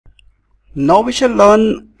Now we shall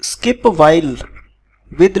learn SkipWhile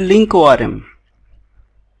with LINQ ORM.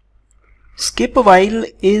 SkipWhile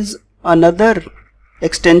is another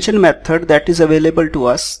extension method that is available to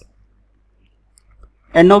us,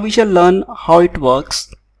 and now we shall learn how it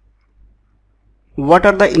works, what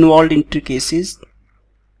are the involved intricacies.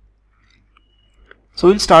 So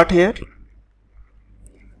we'll start here.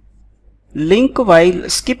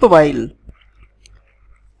 SkipWhile.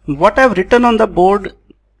 What I have written on the board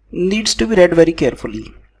needs to be read very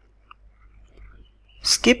carefully.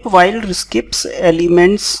 SkipWhile skips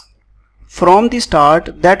elements from the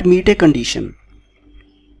start that meet a condition.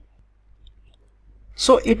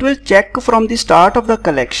 So it will check from the start of the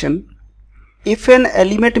collection. If an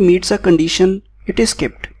element meets a condition, it is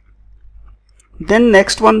skipped. Then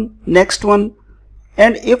next one,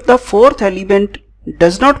 and if the fourth element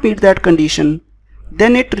does not meet that condition,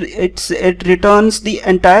 then it returns the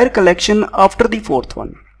entire collection after the fourth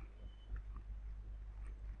one.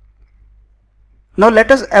 Now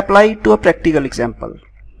let us apply it to a practical example.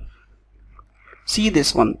 See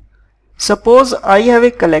this one. Suppose I have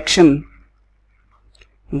a collection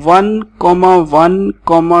 1, 1,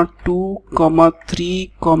 2,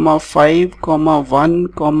 3, 5,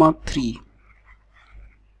 1, 3.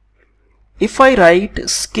 If I write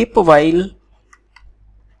SkipWhile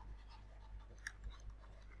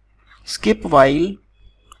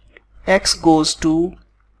x goes to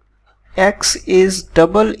x is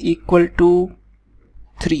double equal to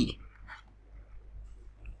 3.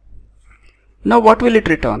 Now what will it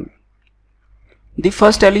return? The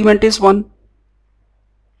first element is 1.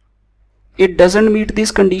 It doesn't meet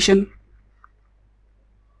this condition.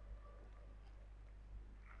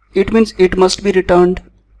 It means it must be returned.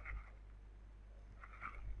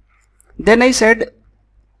 Then I said,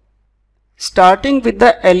 starting with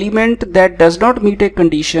the element that does not meet a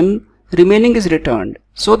condition, remaining is returned.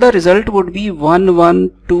 So the result would be 1,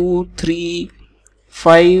 1, 2, 3,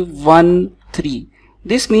 5, 1, 3.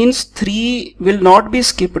 This means 3 will not be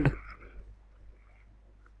skipped.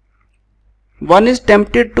 One is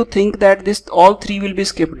tempted to think that all 3 will be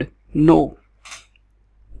skipped. No.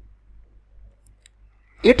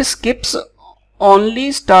 It skips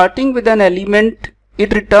only starting with an element.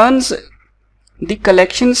 It returns the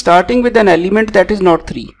collection starting with an element that is not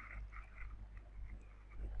 3.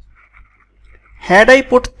 Had I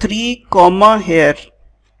put 3 comma here,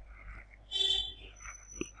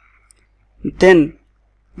 then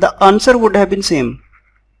the answer would have been same.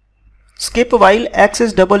 SkipWhile x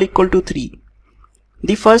is double equal to 3.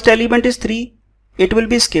 The first element is 3, it will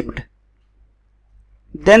be skipped.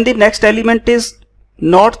 Then the next element is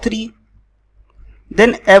not 3.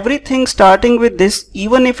 Then everything starting with this,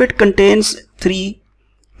 even if it contains 3,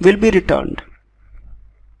 will be returned.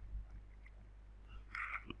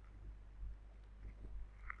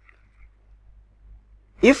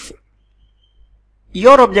 If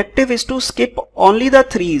your objective is to skip only the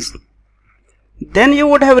 3's, then you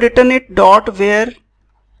would have written it dot where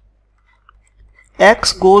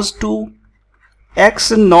x goes to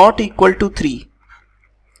x not equal to 3.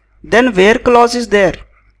 Then where clause is there.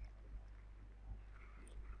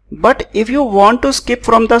 But if you want to skip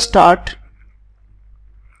from the start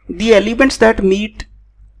the elements that meet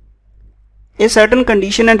a certain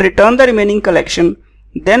condition and return the remaining collection,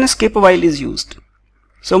 then SkipWhile is used.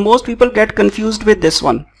 So most people get confused with this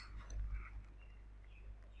one.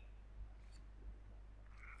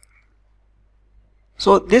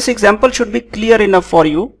 So this example should be clear enough for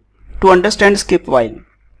you to understand SkipWhile.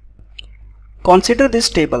 Consider this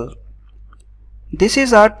table. This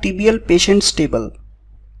is our TBL patients table,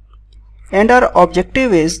 and our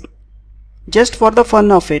objective is, just for the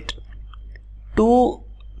fun of it, to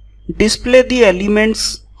display the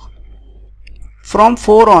elements from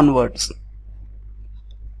 4 onwards.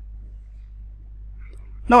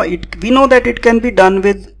 Now we know that it can be done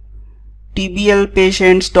with TBL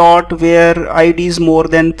patients dot where ID is more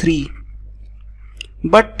than 3,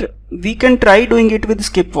 but we can try doing it with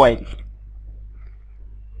SkipWhile.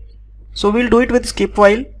 So we'll do it with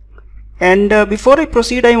SkipWhile. And before I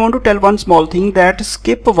proceed, I want to tell one small thing, that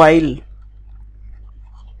SkipWhile,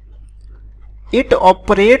 it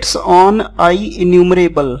operates on I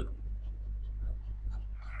enumerable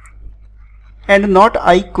and not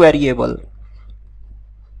I queryable.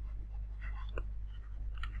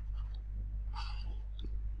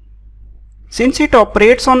 Since it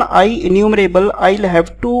operates on I enumerable, I'll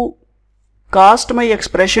have to cast my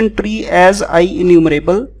expression tree as I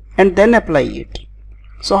enumerable and then apply it.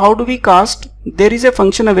 So how do we cast? There is a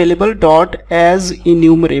function available dot as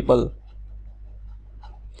enumerable.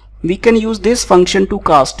 We can use this function to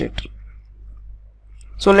cast it.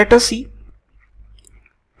 So let us see.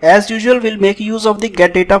 As usual, we'll make use of the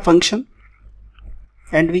getData function,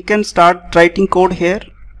 and we can start writing code here.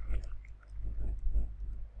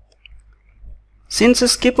 Since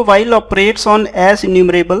SkipWhile operates on as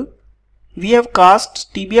enumerable, we have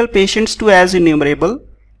cast TBL patients to as enumerable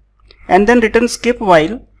and then written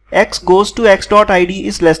SkipWhile x goes to x.id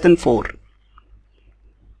is less than 4.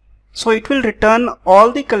 So it will return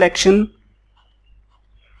all the collection.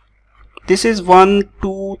 This is 1,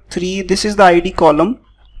 2, 3, this is the ID column.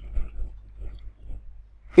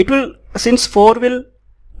 It will, since 4 will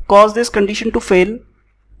cause this condition to fail,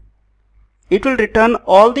 it will return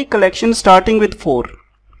all the collections starting with 4.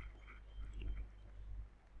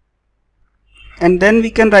 And then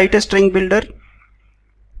we can write a string builder.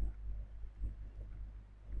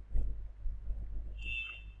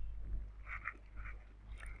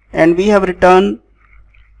 And we have returned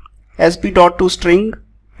sb.toString.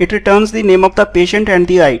 It returns the name of the patient and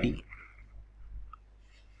the ID.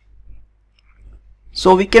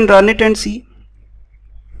 So we can run it and see.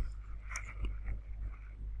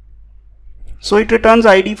 So it returns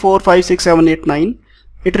ID 4, 5, 6, 7, 8, 9.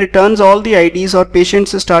 It returns all the IDs or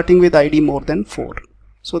patients starting with ID more than 4.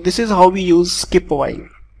 So this is how we use SkipWhile.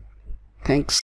 Thanks.